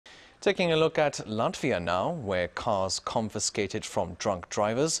Taking a look at Latvia now, where cars confiscated from drunk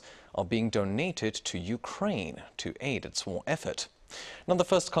drivers are being donated to Ukraine to aid its war effort. Now, the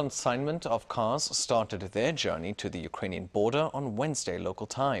first consignment of cars started their journey to the Ukrainian border on Wednesday local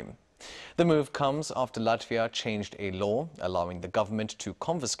time. The move comes after Latvia changed a law allowing the government to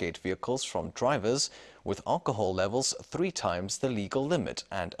confiscate vehicles from drivers with alcohol levels 3 times the legal limit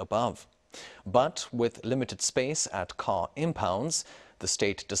and above. But with limited space at car impounds, the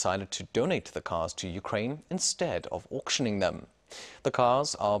state decided to donate the cars to Ukraine instead of auctioning them. The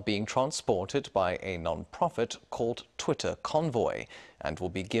cars are being transported by a non-profit called Twitter Convoy and will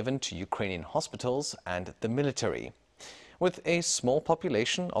be given to Ukrainian hospitals and the military. With a small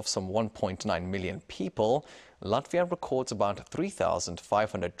population of some 1.9 million people, Latvia records about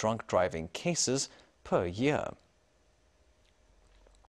 3,500 drunk driving cases per year.